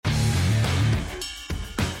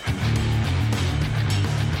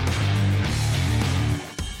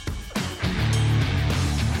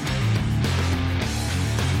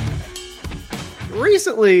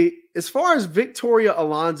recently, as far as Victoria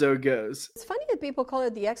Alonso goes, It's funny that people call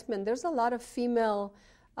it the X-Men. There's a lot of female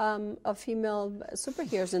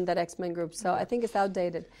superheroes in that X-Men group, so I think it's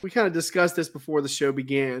outdated. we kind of discussed this before the show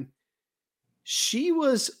began. She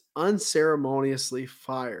was unceremoniously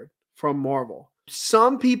fired from Marvel.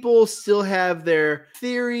 Some people still have their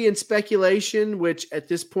theory and speculation, which at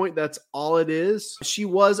this point, that's all it is. She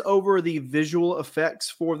was over the visual effects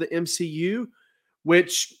for the MCU,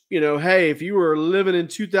 which, hey, if you were living in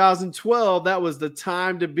 2012, that was the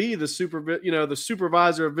time to be the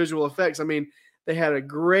supervisor of visual effects. I mean, they had a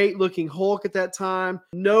great looking Hulk at that time.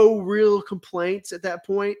 No real complaints at that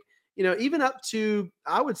point. Even up to,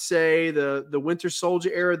 I would say, the Winter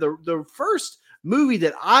Soldier era, the first movie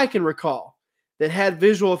that I can recall that had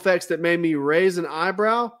visual effects that made me raise an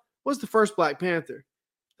eyebrow was the first Black Panther.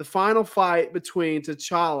 The final fight between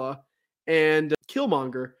T'Challa and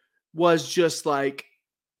Killmonger was just like,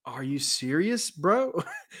 are you serious, bro?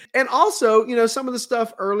 And also, some of the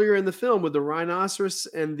stuff earlier in the film with the rhinoceros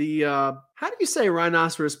and the, how do you say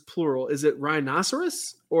rhinoceros plural? Is it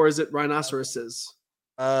rhinoceros or is it rhinoceroses?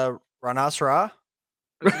 Rhinocera?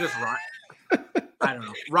 It's just I don't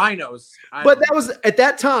know. Rhinos. But that was, at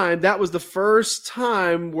that time, that was the first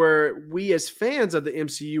time where we as fans of the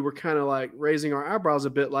MCU were kind of like raising our eyebrows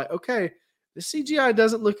a bit like, okay, the CGI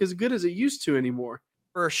doesn't look as good as it used to anymore.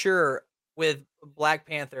 For sure. With Black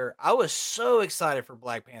Panther, I was so excited for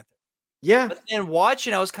Black Panther. Yeah. But then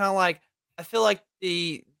watching, I was kind of like, I feel like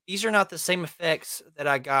these are not the same effects that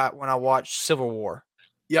I got when I watched Civil War.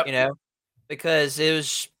 Yep. Because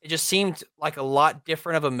it just seemed like a lot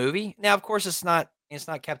different of a movie. Now, of course, it's not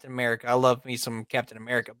Captain America. I love me some Captain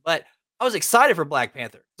America, but I was excited for Black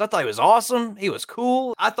Panther because I thought he was awesome. He was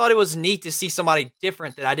cool. I thought it was neat to see somebody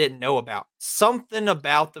different that I didn't know about. Something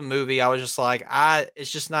about the movie, I was just like,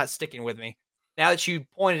 it's just not sticking with me. Now that you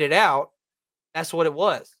pointed it out, that's what it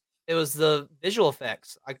was. It was the visual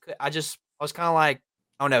effects. I was kind of like,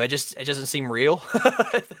 oh no, it doesn't seem real.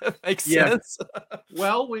 If that makes sense.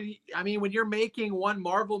 Well, when you're making one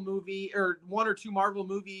Marvel movie or one or two Marvel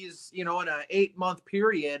movies, in an 8-month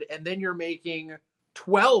period, and then you're making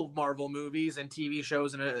 12 Marvel movies and TV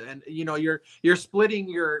shows, and you're splitting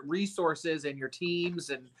your resources and your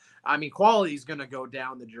teams, and quality is going to go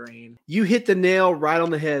down the drain. You hit the nail right on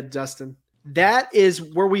the head, Dustin. That is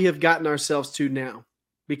where we have gotten ourselves to now,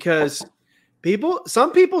 because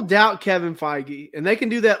some people doubt Kevin Feige, and they can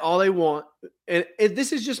do that all they want. And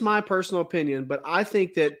this is just my personal opinion, but I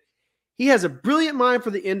think that he has a brilliant mind for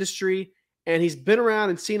the industry, and he's been around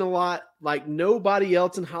and seen a lot like nobody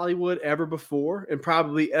else in Hollywood ever before, and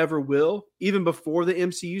probably ever will. Even before the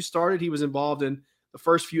MCU started, he was involved in the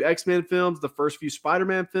first few X-Men films, the first few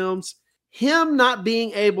Spider-Man films. Him not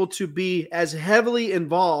being able to be as heavily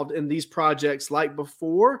involved in these projects like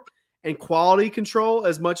before, and quality control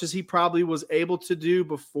as much as he probably was able to do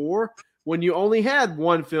before, when you only had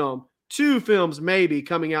one film, 2 films maybe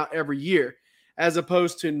coming out every year, as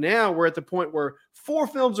opposed to now we're at the point where 4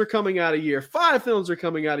 films are coming out a year, 5 films are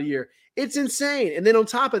coming out a year. It's insane. And then on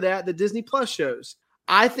top of that, the Disney Plus shows.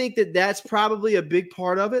 I think that that's probably a big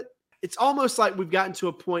part of it. It's almost like we've gotten to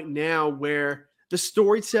a point now where the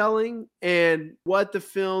storytelling and what the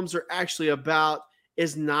films are actually about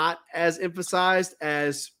is not as emphasized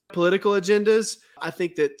as political agendas. I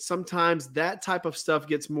think that sometimes that type of stuff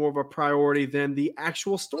gets more of a priority than the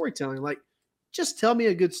actual storytelling. Like, just tell me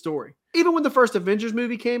a good story. Even when the first Avengers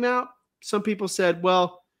movie came out, some people said,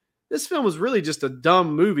 well, this film was really just a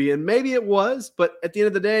dumb movie. And maybe it was, but at the end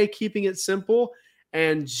of the day, keeping it simple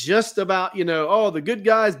and just about, the good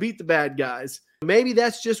guys beat the bad guys. Maybe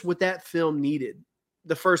that's just what that film needed.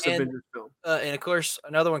 The first Avengers film. And of course,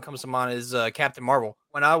 another one comes to mind is Captain Marvel.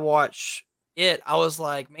 When I watch it, I was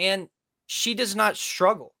like, man, she does not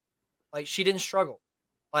struggle. Like, she didn't struggle.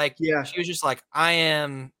 Like, she was just like, I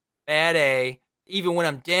am bad A. Even when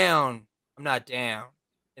I'm down, I'm not down.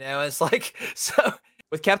 It's like, so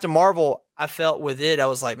with Captain Marvel, I felt with it, I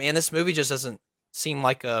was like, man, this movie just doesn't seem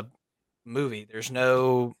like a movie. There's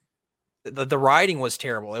no, the writing was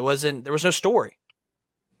terrible. There was no story.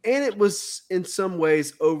 And it was in some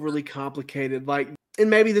ways overly complicated. And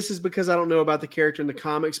maybe this is because I don't know about the character in the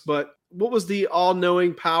comics, but what was the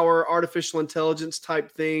all-knowing power, artificial intelligence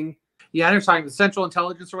type thing? Yeah, they're talking the Central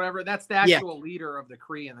Intelligence or whatever. That's the actual leader of the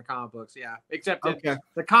Kree in the comic books. Yeah, except in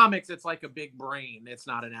the comics, it's like a big brain. It's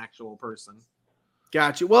not an actual person.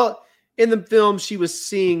 Gotcha. Well, in the film, she was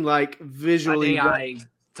seeing like visually an AI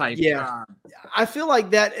type. Yeah, I feel like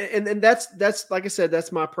that, and that's like I said,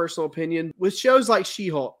 that's my personal opinion. With shows like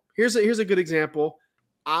She-Hulk, here's a good example.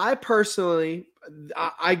 I personally,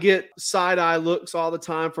 I get side eye looks all the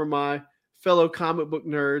time from my fellow comic book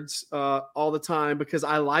nerds all the time because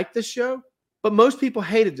I like the show, but most people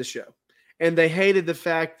hated the show. And they hated the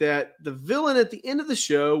fact that the villain at the end of the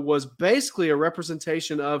show was basically a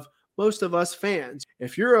representation of most of us fans.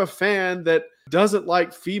 If you're a fan that doesn't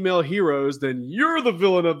like female heroes, then you're the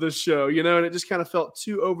villain of this show, and it just kind of felt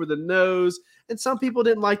too over the nose. And some people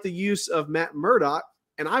didn't like the use of Matt Murdock,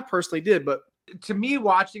 and I personally did. But to me,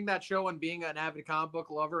 watching that show and being an avid comic book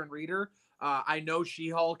lover and reader, I know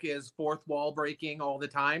She-Hulk is fourth wall breaking all the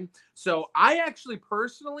time. So I actually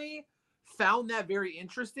personally found that very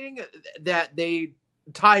interesting that they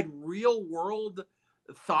tied real world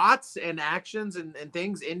thoughts and actions and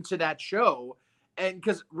things into that show. And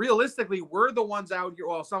because realistically, we're the ones out here,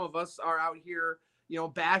 well, some of us are out here,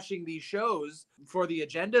 bashing these shows for the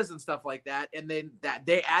agendas and stuff like that. And then that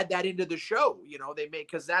they add that into the show, they make,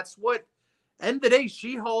 because that's what, end of the day,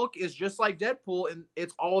 She-Hulk is just like Deadpool, and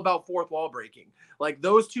it's all about fourth wall breaking. Like,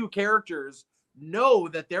 those two characters know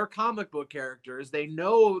that they're comic book characters. They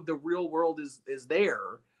know the real world is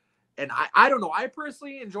there. And I don't know. I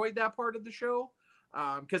personally enjoyed that part of the show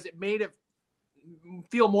because it made it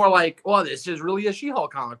feel more like, well, this is really a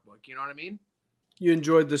She-Hulk comic book. You know what I mean? You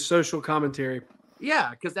enjoyed the social commentary.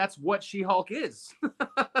 Yeah, because that's what She-Hulk is.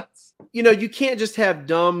 You can't just have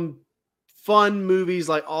dumb, fun movies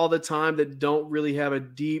like all the time that don't really have a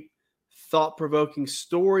deep, thought-provoking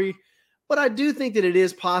story. But I do think that it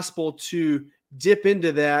is possible to dip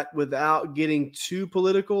into that without getting too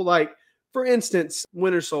political. Like, for instance,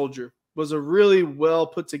 Winter Soldier was a really well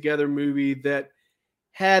put together movie that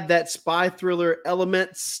had that spy thriller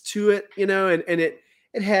elements to it, and it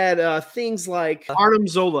had things like Arnim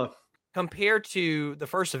Zola. Compared to the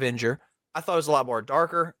first Avenger, I thought it was a lot more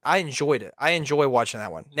darker. I enjoyed it. I enjoy watching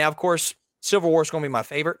that one. Now, of course, Civil War is going to be my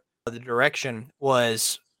favorite. The direction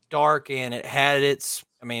was dark and it had it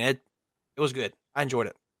was good. I enjoyed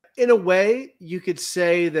it. In a way, you could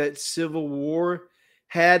say that Civil War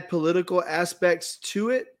had political aspects to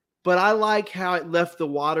it, but I like how it left the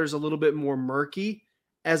waters a little bit more murky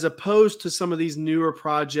as opposed to some of these newer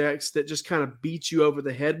projects that just kind of beat you over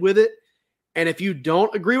the head with it. And if you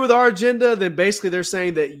don't agree with our agenda, then basically they're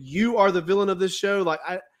saying that you are the villain of this show. Like,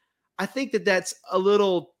 I think that that's a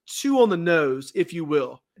little too on the nose, if you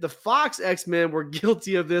will. The Fox X-Men were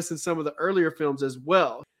guilty of this in some of the earlier films as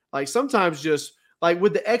well. Like, sometimes just like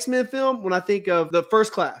with the X-Men film, when I think of the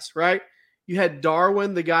First Class, right? You had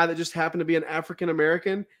Darwin, the guy that just happened to be an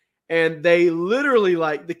African-American, and they literally,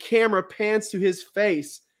 like, the camera pans to his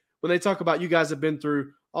face when they talk about, you guys have been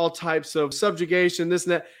through all types of subjugation, this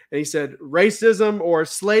and that. And he said racism or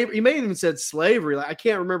slavery. He may have even said slavery. Like, I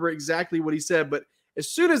can't remember exactly what he said, but as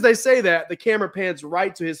soon as they say that, the camera pans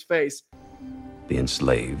right to his face. The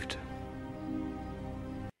enslaved.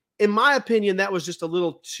 In my opinion, that was just a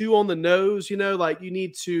little too on the nose, like, you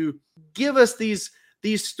need to give us these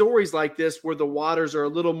stories like this where the waters are a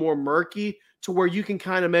little more murky to where you can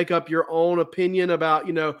kind of make up your own opinion about,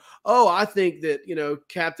 I think that,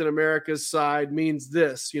 Captain America's side means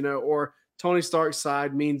this, or Tony Stark's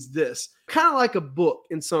side means this. Kind of like a book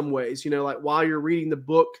in some ways, like while you're reading the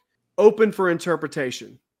book, open for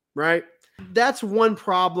interpretation, right? That's one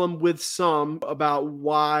problem with some about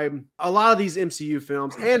why a lot of these MCU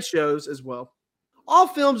films and shows as well. All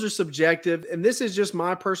films are subjective, and this is just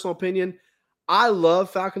my personal opinion. I love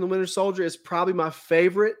Falcon the Winter Soldier. It's probably my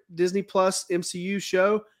favorite Disney Plus MCU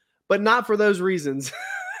show, but not for those reasons.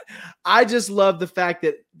 I just love the fact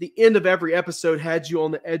that the end of every episode had you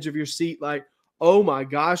on the edge of your seat, like, oh my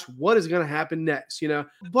gosh, what is going to happen next?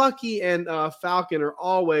 Bucky and Falcon are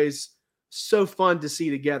always so fun to see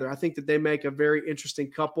together. I think that they make a very interesting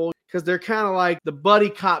couple because they're kind of like the buddy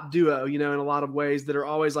cop duo, in a lot of ways, that are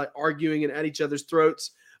always like arguing and at each other's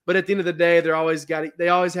throats. But at the end of the day, they always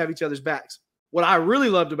have each other's backs. What I really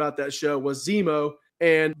loved about that show was Zemo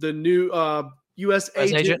and the new U.S.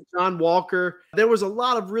 agent John Walker. There was a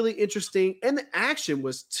lot of really interesting, and the action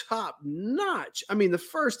was top notch. I mean, the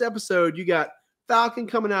first episode, you got Falcon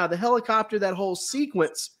coming out of the helicopter. That whole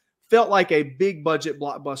sequence felt like a big budget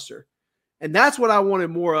blockbuster. And that's what I wanted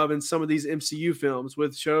more of in some of these MCU films.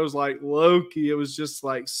 With shows like Loki, it was just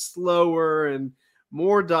like slower and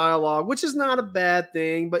more dialogue, which is not a bad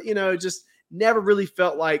thing, but it just never really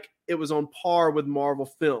felt like it was on par with Marvel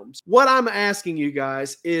films. What I'm asking you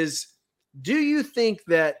guys is, do you think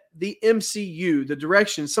that the MCU, the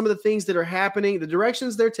direction, some of the things that are happening, the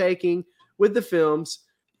directions they're taking with the films,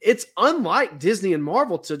 it's unlike Disney and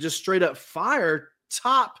Marvel to just straight up fire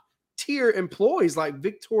top tier employees like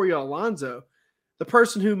Victoria Alonso, the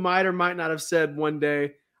person who might or might not have said one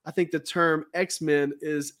day, I think the term X-Men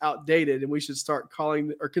is outdated and we should start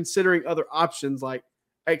calling or considering other options like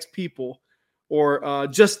X-People or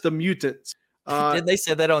just the mutants. Didn't they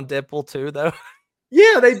say that on Deadpool too, though?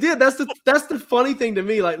 Yeah, they did. That's the funny thing to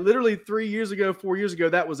me. Like literally 3 years ago, 4 years ago,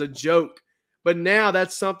 that was a joke. But now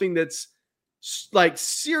that's something that's like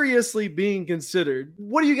seriously being considered.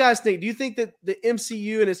 What do you guys think? Do you think that the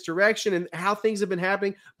MCU and its direction and how things have been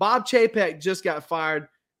happening? Bob Chapek just got fired,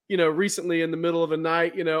 recently in the middle of a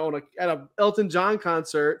night, at a Elton John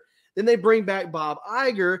concert. Then they bring back Bob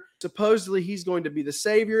Iger. Supposedly he's going to be the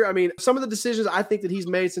savior. I mean, some of the decisions I think that he's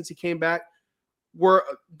made since he came back were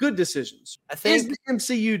good decisions. I think is the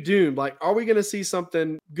MCU doomed? Like, are we going to see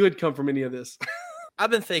something good come from any of this?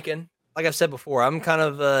 I've been thinking, like I've said before, I'm kind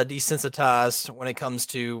of desensitized when it comes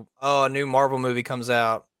to, a new Marvel movie comes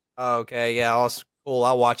out. Oh, okay, yeah, cool.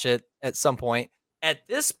 I'll watch it at some point. At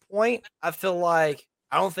this point, I feel like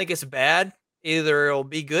I don't think it's bad. Either it'll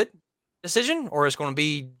be good decision or it's going to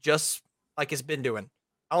be just like it's been doing.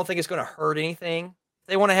 I don't think it's going to hurt anything. If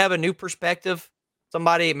they want to have a new perspective,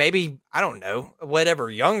 somebody maybe, I don't know,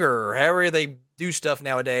 whatever, younger or however they do stuff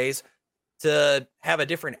nowadays to have a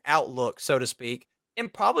different outlook, so to speak.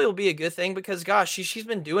 And probably will be a good thing because, gosh, she's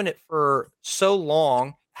been doing it for so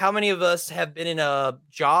long. How many of us have been in a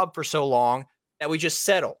job for so long that we just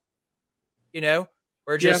settle? We're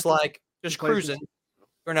just just cruising.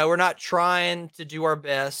 We're not trying to do our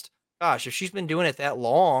best. Gosh, if she's been doing it that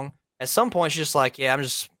long, at some point she's just like, yeah, I'm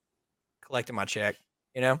just collecting my check,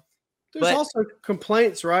 There's also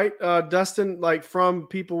complaints, right, Dustin, like from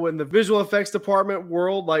people in the visual effects department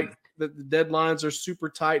world, like the deadlines are super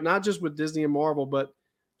tight, not just with Disney and Marvel, but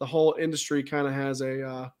the whole industry kind of has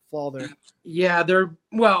a flaw there. Yeah,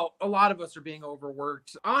 a lot of us are being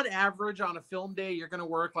overworked. On average, on a film day, you're going to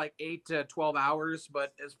work like 8 to 12 hours.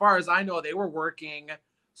 But as far as I know, they were working,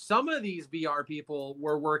 some of these VR people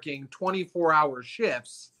were working 24-hour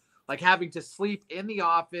shifts, like having to sleep in the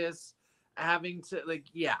office, having to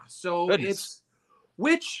So Goodness.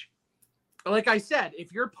 which, like I said,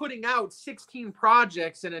 if you're putting out 16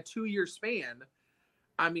 projects in a 2-year span,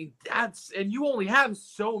 I mean, and you only have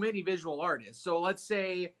so many visual artists. So let's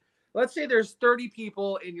say there's 30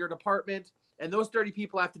 people in your department and those 30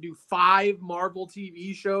 people have to do 5 Marvel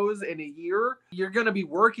TV shows in a year. You're going to be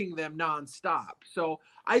working them nonstop. So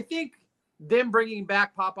I think them bringing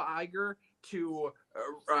back Papa Iger to,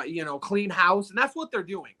 clean house, and that's what they're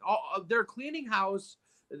doing. They're cleaning house.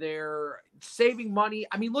 They're saving money.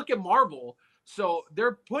 I mean, look at Marvel. So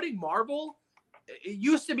they're putting Marvel. It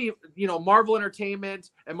used to be, Marvel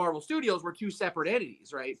Entertainment and Marvel Studios were 2 separate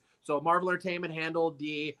entities, right? So Marvel Entertainment handled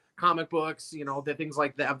the comic books, the things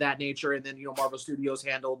like that of that nature, and then Marvel Studios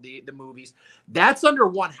handled the movies. That's under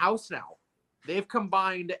one house now. They've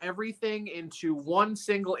combined everything into one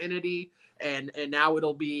single entity, and now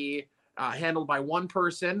it'll be handled by one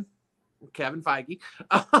person, Kevin Feige.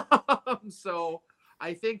 So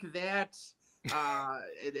I think that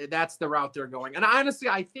that's the route they're going. And honestly,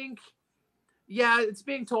 I think, it's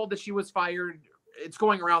being told that she was fired. It's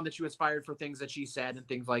going around that she was fired for things that she said and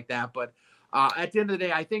things like that. But at the end of the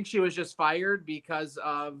day, I think she was just fired because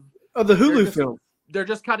of the Hulu film. They're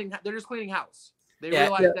just cleaning house. They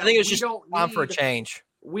realized that I think it's just time for a change.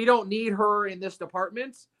 We don't need her in this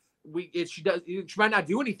department. She might not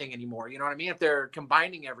do anything anymore. You know what I mean? If they're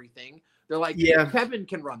combining everything, they're like, Kevin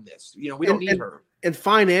can run this. We don't need her. And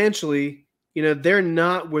financially, they're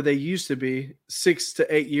not where they used to be 6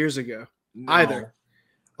 to 8 years ago either.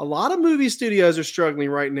 A lot of movie studios are struggling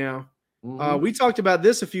right now. Mm-hmm. We talked about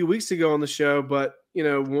this a few weeks ago on the show, but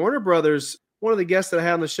Warner Brothers, one of the guests that I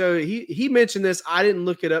had on the show, he mentioned this. I didn't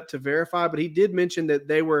look it up to verify, but he did mention that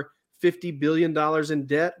they were $50 billion in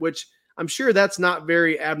debt, which I'm sure that's not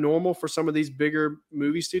very abnormal for some of these bigger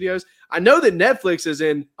movie studios. I know that Netflix is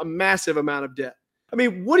in a massive amount of debt. I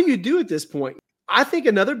mean, what do you do at this point? I think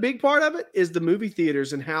another big part of it is the movie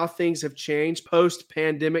theaters and how things have changed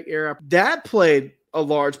post-pandemic era. That played a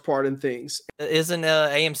large part in things. Isn't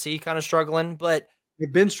AMC kind of struggling? But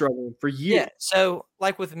they've been struggling for years. Yeah. So,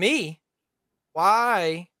 like with me,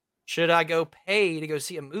 why should I go pay to go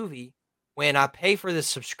see a movie when I pay for this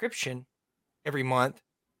subscription every month,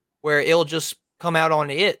 where it'll just come out on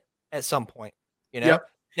it at some point? Yep.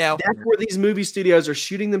 Now that's where these movie studios are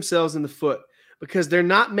shooting themselves in the foot, because they're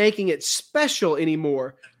not making it special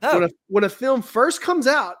anymore. No. When a film first comes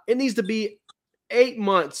out, it needs to be 8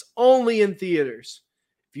 months only in theaters.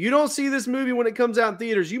 If you don't see this movie when it comes out in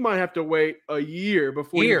theaters, you might have to wait a year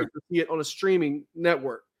before you get to see it on a streaming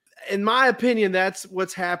network. In my opinion, that's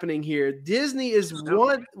what's happening here. Disney is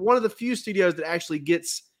one of the few studios that actually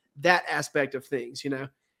gets that aspect of things, and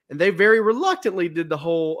they very reluctantly did the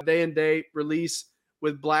whole day-and-date release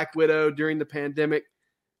with Black Widow during the pandemic.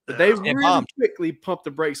 But they really quickly pumped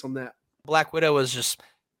the brakes on that. Black Widow was just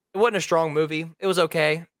It wasn't a strong movie. It was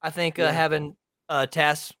okay. I think Yeah. having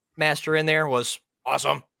Taskmaster in there was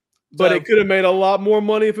awesome. But So- it could have made a lot more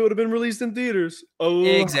money if it would have been released in theaters. A lot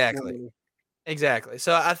more Exactly. money. Exactly.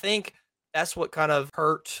 So I think that's what kind of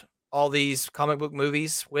hurt all these comic book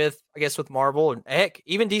movies with, I guess, with Marvel and heck,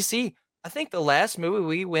 even DC. I think the last movie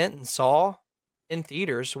we went and saw in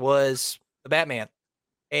theaters was the Batman.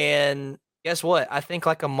 And guess what? I think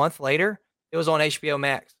like a month later, it was on HBO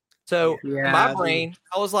Max. So in Yeah, my dude. brain,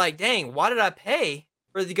 I was like, dang, why did I pay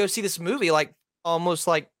to go see this movie? Like almost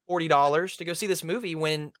like $40 to go see this movie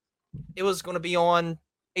when it was going to be on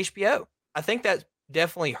HBO. I think that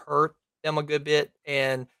definitely hurt them a good bit.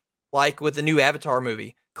 And like with the new Avatar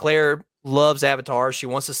movie, Claire loves Avatar. She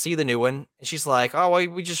wants to see the new one. And she's like, oh, well,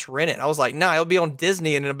 we just rent it. I was like, no, it'll be on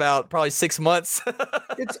Disney in about probably 6 months.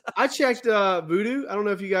 I checked Vudu. I don't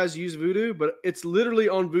know if you guys use Vudu, but it's literally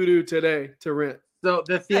on Vudu today to rent. So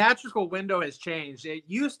the theatrical window has changed. It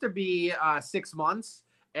used to be 6 months,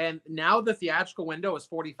 and now the theatrical window is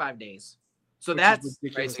 45 days. So Which is that's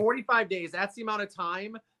ridiculous. 45 days. That's the amount of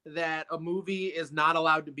time that a movie is not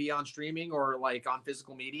allowed to be on streaming or like on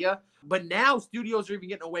physical media. But now studios are even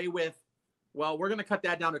getting away with, well, we're going to cut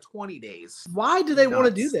that down to 20 days. Why do they want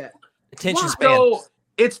to do Nuts. that? Attention Why? span. So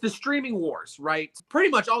it's the streaming wars, right? Pretty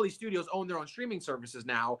much all these studios own their own streaming services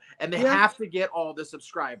now, and they Yeah. have to get all the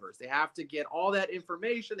subscribers. They have to get all that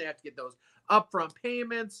information. They have to get those upfront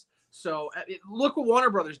payments. So look what Warner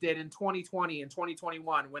Brothers did in 2020 and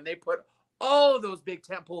 2021 when they put all of those big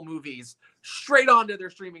tentpole movies straight onto their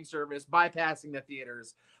streaming service, bypassing the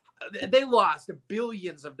theaters. They lost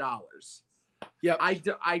billions of dollars. Yep.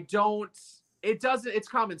 I don't. It doesn't. It's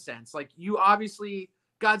common sense. Like you obviously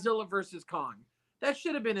Godzilla versus Kong. That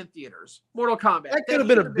should have been in theaters. Mortal Kombat. That could have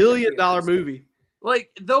been a $1 billion movie.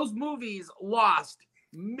 Like those movies lost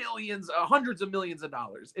millions, hundreds of millions of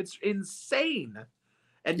dollars. It's insane.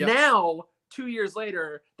 And Yep. now, 2 years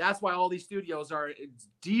later, that's why all these studios are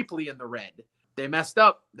deeply in the red. They messed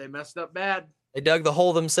up. They messed up bad. They dug the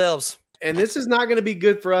hole themselves. And this is not going to be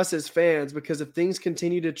good for us as fans because if things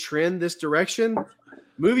continue to trend this direction,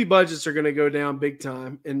 movie budgets are going to go down big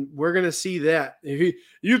time. And we're going to see that. If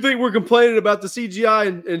you think we're complaining about the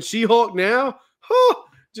CGI and She-Hulk now? Huh,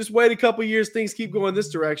 just wait a couple years. Things keep going this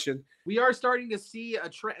direction. We are starting to see a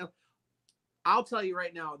trend. I'll tell you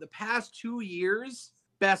right now, the past 2 years,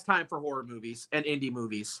 best time for horror movies and indie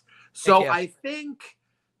movies. So Heck yeah.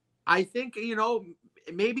 I think, you know,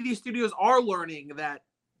 maybe these studios are learning that,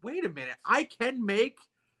 wait a minute, I can make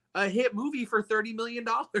a hit movie for $30 million.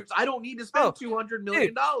 I don't need to spend $200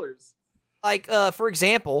 million. Like, for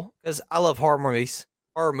example, because I love horror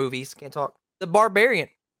movies, can't talk. The Barbarian.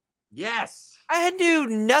 Yes. I knew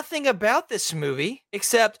nothing about this movie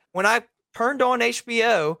except when I turned on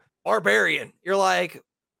HBO, Barbarian. You're like,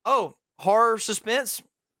 oh, horror suspense,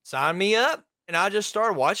 sign me up. And I just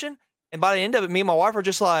started watching. And by the end of it, me and my wife were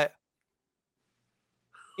just like,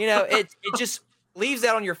 you know, it just leaves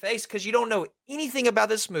that on your face because you don't know anything about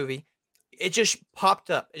this movie. It just popped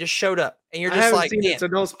up. It just showed up. And you're I just haven't like, seen man. it, so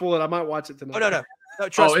don't spoil it. I might watch it tonight. Oh, no,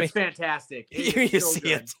 trust me. It's fantastic. You It's so see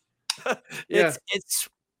good. it. Yeah. It's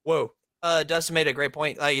whoa. Dustin made a great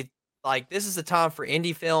point. Like this is the time for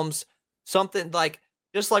indie films. Something like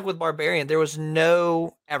just like with Barbarian, there was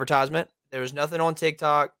no advertisement. There was nothing on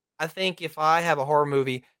TikTok. I think if I have a horror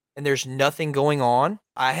movie and there's nothing going on,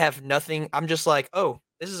 I have nothing. I'm just like, oh,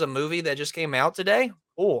 this is a movie that just came out today.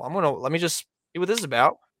 Oh, let me just see what this is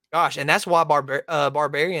about. Gosh, and that's why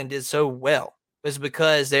Barbarian did so well. Was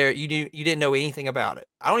because you didn't know anything about it.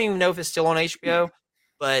 I don't even know if it's still on HBO,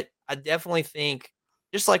 but I definitely think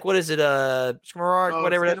just like what is it, Skinamarink,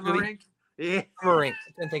 whatever that movie. Skinamarink? Yeah. Skinamarink.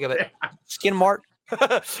 I couldn't think of it. Skinamark.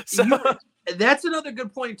 So, That's another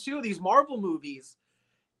good point too. These Marvel movies,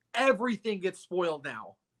 everything gets spoiled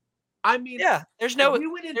now. I mean, yeah, there's no. we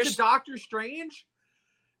went into Doctor Strange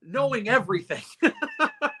knowing everything.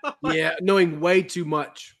 Yeah, knowing way too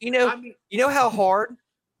much. You know, I mean, you know how hard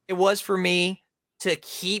it was for me to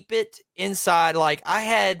keep it inside. Like I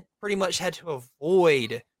had pretty much had to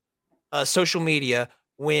avoid social media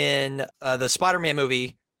when the Spider-Man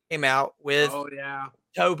movie came out with oh yeah,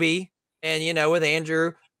 Toby and with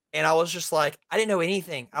Andrew, and I was just like, I didn't know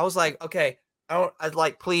anything. I was like, okay, I'd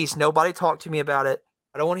like, please, nobody talk to me about it.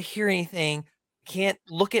 I don't want to hear anything. I can't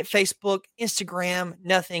look at Facebook, Instagram,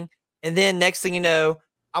 nothing. And then next thing you know,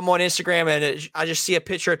 I'm on Instagram and I just see a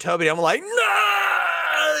picture of Toby. And I'm like,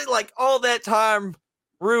 no, like all that time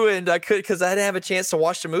ruined. I could because I didn't have a chance to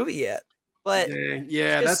watch the movie yet. But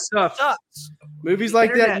Yeah, that's tough. sucks. Movies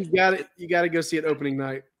like that, Internet. you got to go see it opening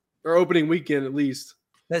night or opening weekend at least.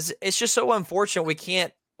 It's just so unfortunate we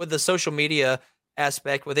can't with the social media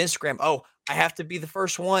aspect with Instagram. Oh, I have to be the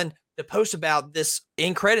first one to post about this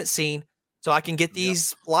in credit scene so I can get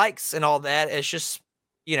these likes and all that. It's just,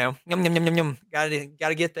 yum, yum, yum, yum, yum.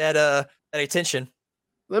 Gotta get that attention.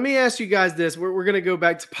 Let me ask you guys this. We're going to go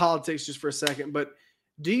back to politics just for a second, but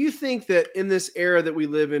do you think that in this era that we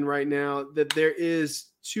live in right now, that there is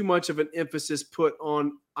too much of an emphasis put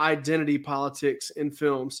on identity politics in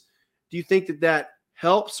films? Do you think that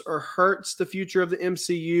helps or hurts the future of the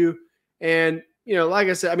MCU? And, like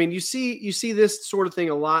I said, I mean, you see this sort of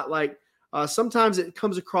thing a lot. Like sometimes it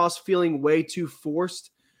comes across feeling way too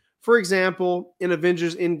forced. For example, in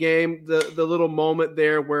Avengers Endgame, the little moment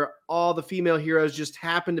there where all the female heroes just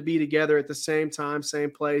happen to be together at the same time,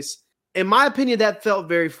 same place. In my opinion, that felt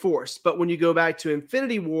very forced. But when you go back to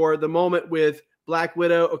Infinity War, the moment with Black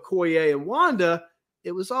Widow, Okoye, and Wanda,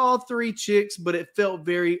 it was all three chicks, but it felt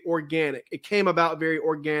very organic. It came about very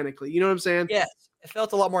organically. You know what I'm saying? Yes. It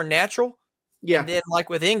felt a lot more natural. Yeah. And then like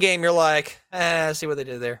with Endgame, you're like, see what they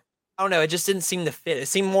did there. I don't know. It just didn't seem to fit. It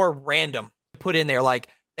seemed more random to put in there. Like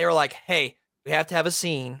they were like, hey, we have to have a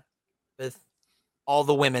scene with all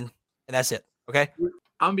the women, and that's it. Okay.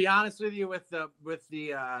 I'm gonna be honest with you with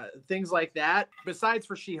the things like that. Besides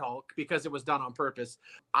for She-Hulk, because it was done on purpose.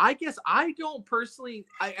 I guess I don't personally.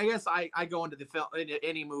 I guess I go into the film, into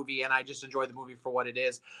any movie, and I just enjoy the movie for what it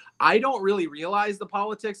is. I don't really realize the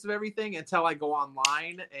politics of everything until I go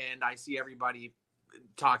online and I see everybody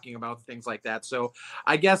talking about things like that. So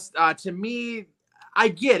I guess to me, I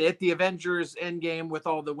get it. The Avengers Endgame with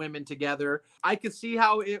all the women together. I could see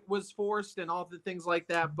how it was forced and all the things like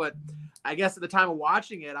that. But I guess at the time of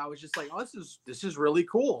watching it, I was just like, oh, this is really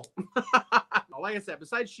cool. Like I said,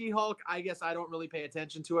 besides She-Hulk, I guess I don't really pay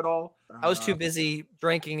attention to it all. I was too busy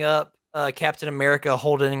drinking up Captain America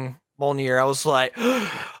holding Mjolnir. I was like,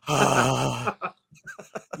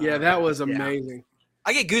 Yeah, that was amazing.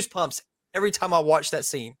 I get goosebumps every time I watch that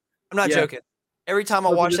scene. I'm not joking. Every time I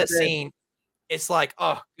watch that scene, it's like,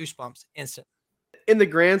 oh, goosebumps, instant. In the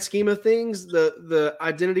grand scheme of things, the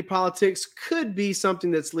identity politics could be something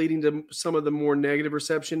that's leading to some of the more negative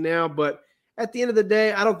reception now. But at the end of the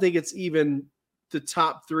day, I don't think it's even the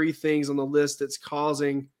top three things on the list that's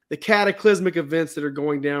causing the cataclysmic events that are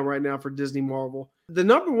going down right now for Disney Marvel. The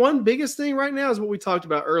number one biggest thing right now is what we talked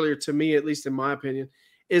about earlier, to me, at least in my opinion,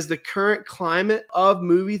 is the current climate of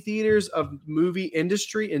movie theaters, of movie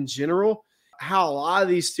industry in general. How a lot of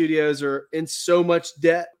these studios are in so much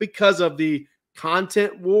debt because of the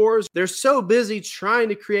content wars. They're so busy trying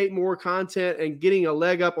to create more content and getting a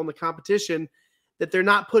leg up on the competition that they're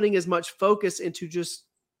not putting as much focus into just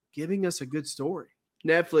giving us a good story.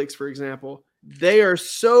 Netflix, for example, they are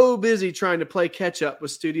so busy trying to play catch up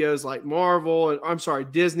with studios like Marvel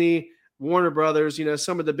and Disney, Warner Brothers,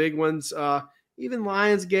 some of the big ones, even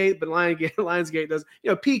Lionsgate, but Lionsgate does,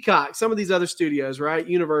 Peacock, some of these other studios, right?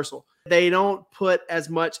 Universal. They don't put as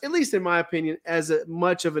much, at least in my opinion, as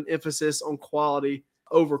much of an emphasis on quality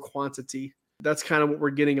over quantity. That's kind of what we're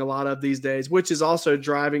getting a lot of these days, which is also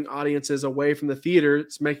driving audiences away from the theater.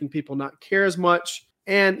 It's making people not care as much.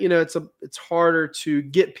 And, it's harder to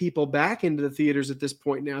get people back into the theaters at this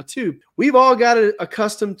point now, too. We've all got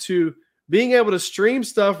accustomed to being able to stream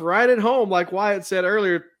stuff right at home, like Wyatt said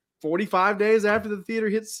earlier, 45 days after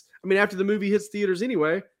after the movie hits theaters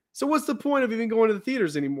anyway. So what's the point of even going to the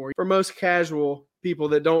theaters anymore for most casual people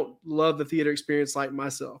that don't love the theater experience like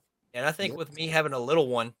myself? And I think with me having a little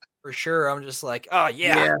one, for sure, I'm just like, oh,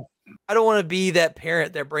 yeah. I don't want to be that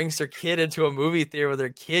parent that brings their kid into a movie theater with their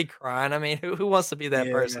kid crying. I mean, who wants to be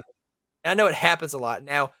that person? And I know it happens a lot.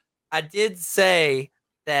 Now, I did say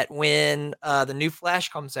that when the new Flash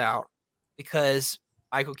comes out, because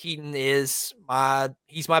Michael Keaton he's my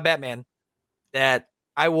Batman, that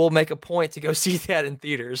I will make a point to go see that in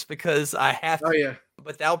theaters because I have to. Oh, yeah.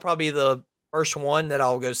 But that'll probably be the first one that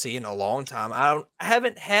I'll go see in a long time. I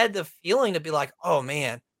haven't had the feeling to be like, oh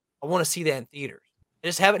man, I want to see that in theaters. I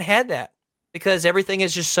just haven't had that because everything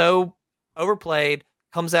is just so overplayed,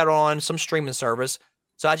 comes out on some streaming service.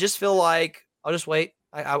 So I just feel like I'll just wait.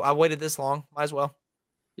 I waited this long. Might as well.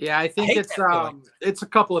 Yeah, I think it's a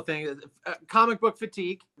couple of things. Comic book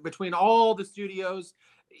fatigue between all the studios,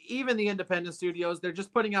 even the independent studios. They're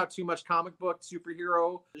just putting out too much comic book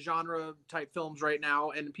superhero genre type films right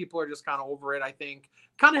now, and people are just kind of over it. I think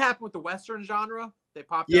kind of happened with the Western genre. They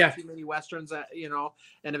popped out too many Westerns, and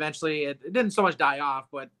eventually it didn't so much die off,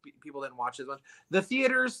 but people didn't watch it as much. The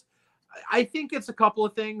theaters, I think it's a couple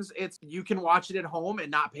of things. It's you can watch it at home and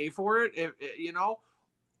not pay for it,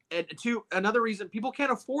 And another reason, people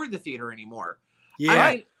can't afford the theater anymore.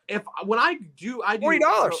 Yeah. When I do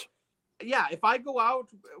 $40. Yeah, if I go out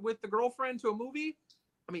with the girlfriend to a movie,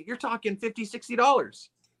 I mean, you're talking $50, $60.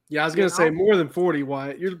 Yeah, I was gonna say more than 40,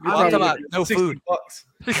 Wyatt. You're talking probably about no food.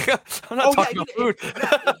 I'm not talking about food.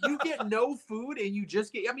 If you get no food and you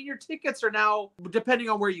just get, I mean, your tickets are now, depending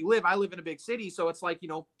on where you live. I live in a big city, so it's like,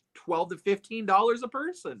 $12 to $15 a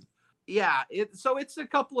person. Yeah, so it's a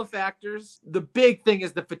couple of factors. The big thing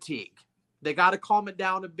is the fatigue. They got to calm it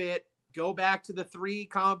down a bit. Go back to the 3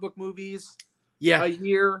 comic book movies a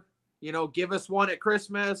year. Give us one at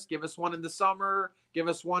Christmas. Give us one in the summer. Give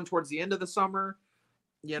us one towards the end of the summer.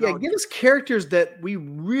 Give us characters that we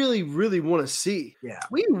really, really want to see. Yeah,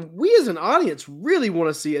 we as an audience really want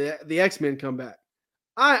to see the X-Men come back.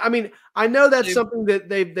 I mean, I know that's something that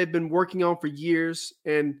they've been working on for years,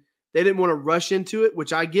 and they didn't want to rush into it,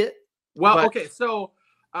 which I get. Well, okay, so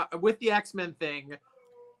with the X-Men thing,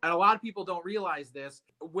 and a lot of people don't realize this,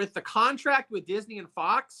 with the contract with Disney and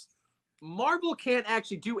Fox, Marvel can't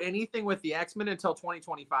actually do anything with the X-Men until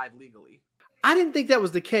 2025 legally. I didn't think that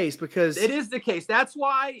was the case because it is the case. That's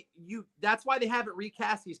why they haven't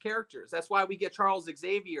recast these characters. That's why we get Charles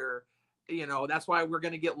Xavier. That's why we're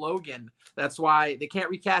going to get Logan. That's why they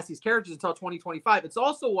can't recast these characters until 2025. It's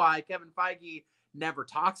also why Kevin Feige never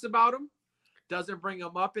talks about them, doesn't bring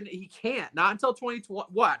them up, and he can't. Not until 2020.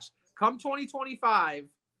 Watch, come 2025,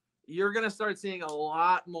 you're going to start seeing a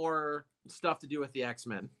lot more stuff to do with the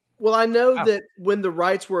X-Men. Well, I know that when the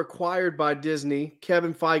rights were acquired by Disney,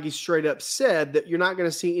 Kevin Feige straight up said that you're not going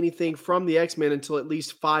to see anything from the X-Men until at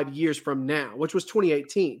least 5 years from now, which was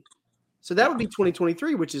 2018. So that would be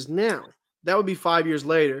 2023, which is now. That would be 5 years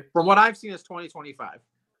later. From what I've seen, it's 2025.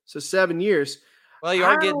 So 7 years. Well, you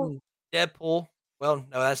are getting Deadpool. Well,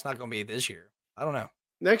 no, that's not going to be this year. I don't know.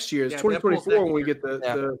 Next year is 2024 when we get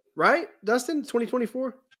the right, Dustin?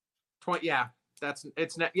 2024?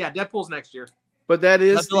 Deadpool's next year. But that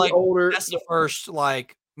is older. That's the first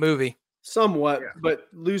movie. Somewhat, but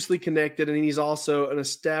loosely connected, and he's also an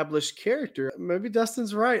established character. Maybe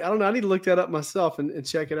Dustin's right. I don't know. I need to look that up myself and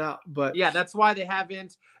check it out. But yeah, that's why they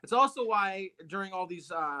haven't. It's also why during all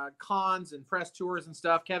these cons and press tours and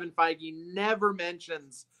stuff, Kevin Feige never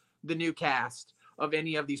mentions the new cast of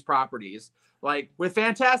any of these properties. Like with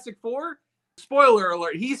Fantastic Four, spoiler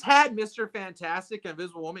alert, he's had Mr. Fantastic and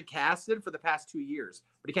Invisible Woman casted for the past 2 years,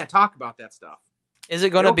 but he can't talk about that stuff. Is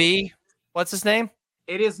it going to be, what's his name?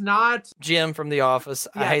 It is not Jim from The Office.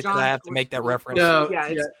 I hate that I have to make that reference. No,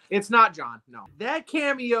 it's not John. No, that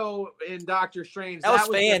cameo in Doctor Strange. That was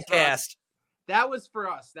fan cast. That was for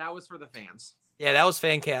us. That was for the fans. Yeah, that was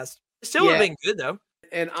fan cast. It still would have been good though.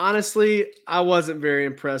 And honestly, I wasn't very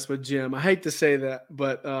impressed with Jim. I hate to say that,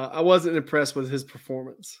 but I wasn't impressed with his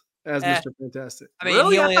performance as Mr. Fantastic. I mean,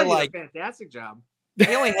 really? he only had a fantastic job.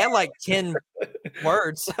 He only had 10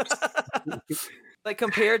 words.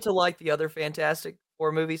 Compared to the other Fantastic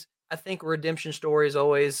Four movies, I think Redemption Story is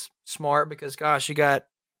always smart because, gosh, you got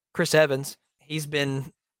Chris Evans. He's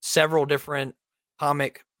been several different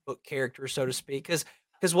comic book characters, so to speak. Because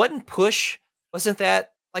wasn't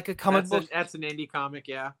that like a comic book? That's an indie comic,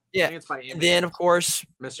 yeah. Yeah. I think it's by Image. And then, of course,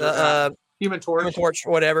 Human Torch. Human Torch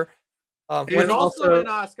or whatever. He's also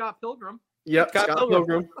in Scott Pilgrim. Yep, Scott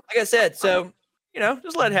Pilgrim. Like I said, so,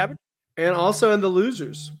 just let it happen. And also in The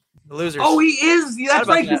Losers. The Losers. Oh, he is. That's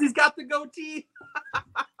right, because he's got the goatee.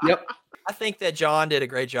 Yep. I think that John did a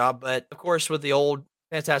great job, but of course, with the old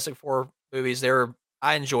Fantastic Four movies,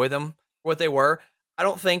 I enjoy them for what they were. I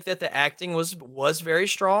don't think that the acting was very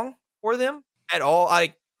strong for them at all.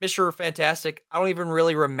 Mr. Fantastic, I don't even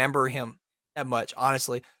really remember him that much,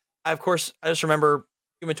 honestly. I just remember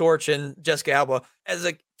Human Torch and Jessica Alba as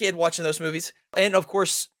a kid watching those movies, and of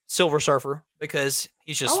course Silver Surfer because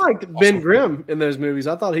he's just. I liked Ben Grimm in those movies.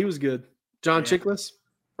 I thought he was good. John Chiklis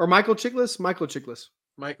or Michael Chiklis. Michael Chiklis.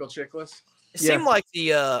 It seemed like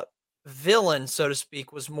the villain, so to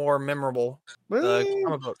speak, was more memorable. Well,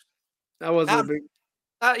 comic books. That wasn't a big.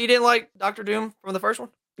 You didn't like Doctor Doom from the first one?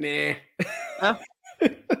 Nah. No?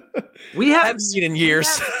 We haven't seen in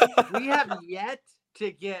years. We have yet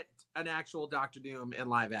to get an actual Doctor Doom in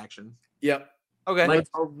live action. Yep. Okay.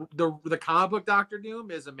 The comic book Doctor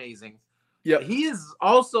Doom is amazing. Yep. He is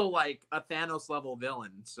also like a Thanos level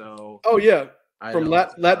villain. So. Oh yeah, from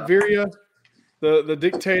Latveria, the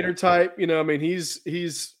dictator type.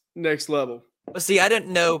 He's next level. But see, I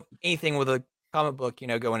didn't know anything with a comic book,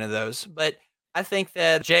 going into those. But I think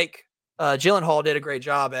that Jake Gyllenhaal did a great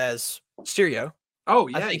job as Mysterio. Oh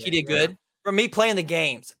yeah, I think he did good. For me playing the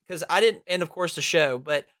games, because I didn't, and of course the show,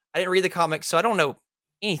 but I didn't read the comics, so I don't know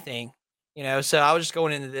anything, So I was just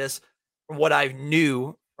going into this from what I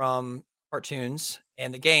knew from cartoons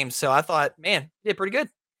and the games. So I thought, man, he did pretty good.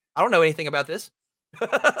 I don't know anything about this.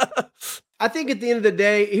 I think at the end of the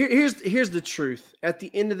day, here's the truth. At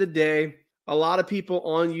the end of the day, a lot of people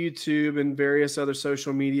on YouTube and various other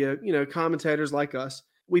social media, commentators like us,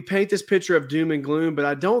 we paint this picture of doom and gloom, but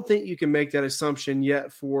I don't think you can make that assumption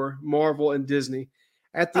yet for Marvel and Disney.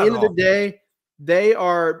 At the end of the day, they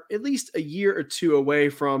are at least a year or two away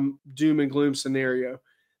from doom and gloom scenario.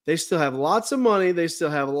 They still have lots of money. They still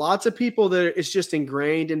have lots of people that it's just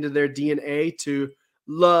ingrained into their DNA to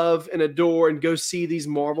love and adore and go see these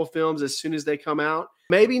Marvel films as soon as they come out.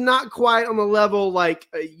 Maybe not quite on the level like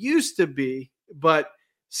it used to be, but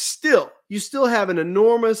still, you still have an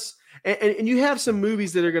enormous, and you have some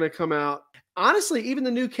movies that are going to come out. Honestly, even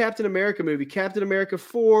the new Captain America movie, Captain America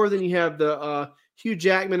 4, then you have the Hugh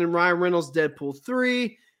Jackman and Ryan Reynolds Deadpool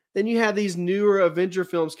 3. Then you have these newer Avenger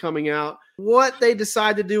films coming out. What they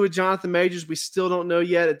decide to do with Jonathan Majors, we still don't know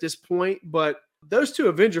yet at this point, but those two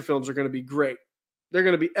Avenger films are going to be great. They're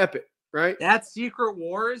going to be epic, right? That Secret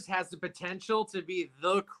Wars has the potential to be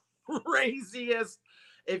the craziest.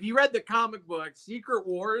 If you read the comic book, Secret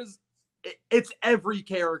Wars, it's every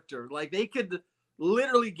character. Like, they could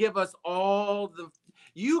literally give us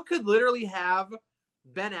you could literally have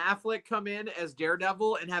Ben Affleck come in as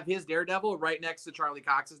Daredevil and have his Daredevil right next to Charlie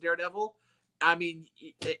Cox's Daredevil. I mean,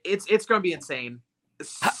 it's going to be insane.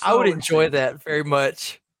 I would enjoy that very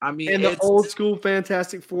much. I mean, and the old school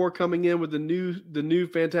Fantastic Four coming in with the new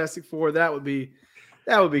Fantastic Four, that would be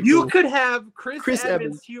cool. You could have Chris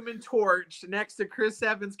Evans Human Torch next to Chris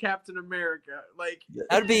Evans Captain America. Like,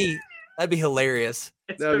 that'd be hilarious.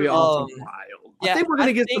 That'd be awesome. Wild. I think we're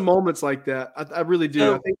gonna get some moments like that. I really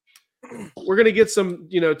do. I think we're gonna get some,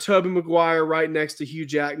 Tobey Maguire right next to Hugh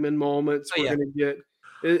Jackman moments. We're gonna get.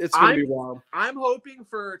 It's gonna be wild. I'm hoping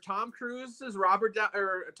for Tom Cruise's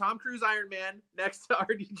Tom Cruise Iron Man next to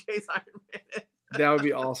RDJ's Iron Man. That would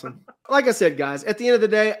be awesome. Like I said, guys, at the end of the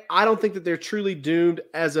day, I don't think that they're truly doomed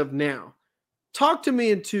as of now. Talk to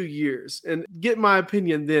me in 2 years and get my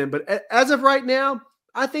opinion then. But as of right now,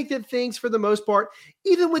 I think that things, for the most part,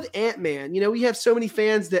 even with Ant-Man, we have so many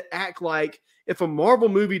fans that act like if a Marvel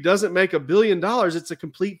movie doesn't make $1 billion, it's a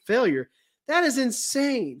complete failure. That is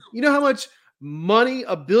insane. You know how much money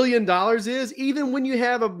 $1 billion is? Even when you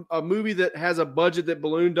have a movie that has a budget that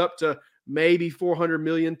ballooned up to maybe $400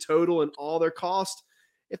 million total and all their cost,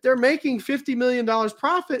 if they're making $50 million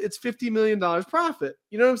profit, it's $50 million profit.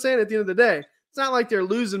 You know what I'm saying? At the end of the day, it's not like they're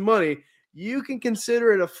losing money. You can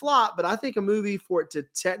consider it a flop, but I think a movie, for it to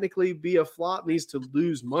technically be a flop, needs to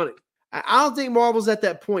lose money. I don't think Marvel's at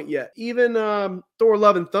that point yet. Even Thor: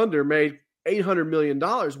 Love and Thunder made $800 million,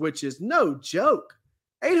 which is no joke.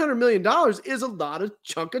 $800 million is a lot of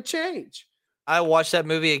chunk of change. I watched that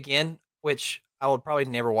movie again, which I would probably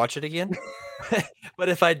never watch it again. But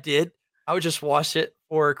if I did, I would just watch it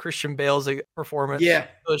for Christian Bale's performance. Yeah.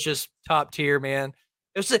 It was just top tier, man.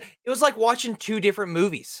 It was like watching two different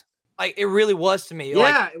movies. Like, it really was to me.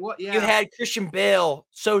 Yeah, like, you had Christian Bale,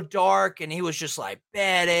 so dark, and he was just like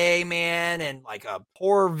bad A, man, and like a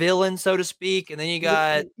poor villain, so to speak. And then you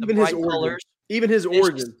got even his colors, even his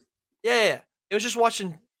origin. Yeah, it was just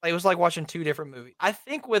it was like watching two different movies. I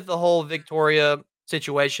think with the whole Victoria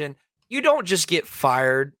situation, you don't just get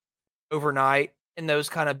fired overnight in those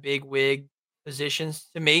kind of big wig positions.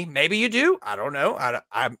 To me, maybe you do. I don't know.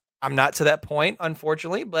 I'm not to that point,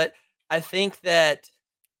 unfortunately, but I think that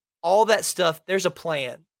all that stuff, there's a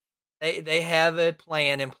plan. They have a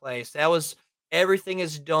plan in place. Everything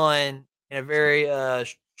is done in a very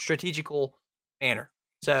strategical manner.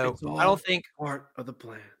 So I don't think part of the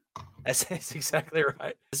plan. That's exactly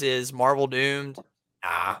right. Is Marvel doomed?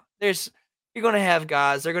 Nah. You're going to have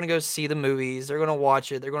guys. They're going to go see the movies. They're going to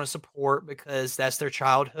watch it. They're going to support because that's their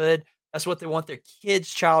childhood. That's what they want their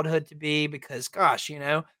kids' childhood to be. Because, gosh,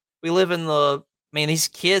 we live in these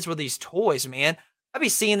kids with these toys, man. I'd be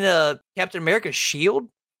seeing the Captain America shield.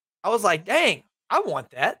 I was like, dang, I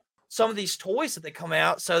want that. Some of these toys that they come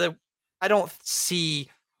out, so that I don't see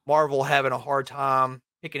Marvel having a hard time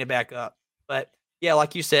picking it back up. But yeah,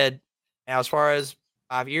 like you said, now as far as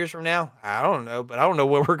 5 years from now, I don't know, but I don't know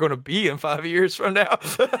where we're going to be in 5 years from now.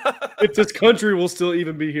 If this country will still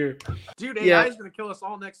even be here. Dude, AI is going to kill us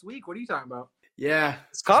all next week. What are you talking about? Yeah.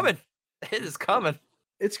 It's coming. It is coming.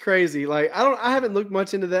 It's crazy. Like, I haven't looked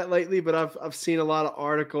much into that lately, but I've seen a lot of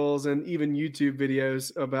articles and even YouTube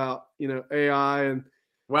videos about, AI. And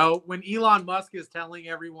well, when Elon Musk is telling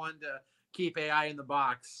everyone to keep AI in the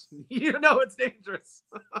box, it's dangerous.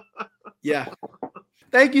 Yeah.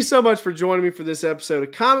 Thank you so much for joining me for this episode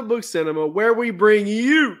of Comic Book Cinema, where we bring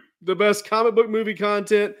you the best comic book movie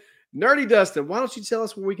content. Nerdy Dustin, why don't you tell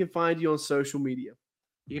us where we can find you on social media?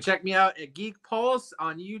 You can check me out at Geek Pulse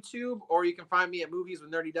on YouTube, or you can find me at Movies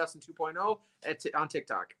with Nerdy Dustin 2.0 on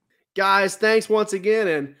TikTok. Guys, thanks once again,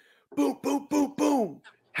 and boom, boom, boom, boom.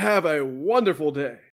 Have a wonderful day.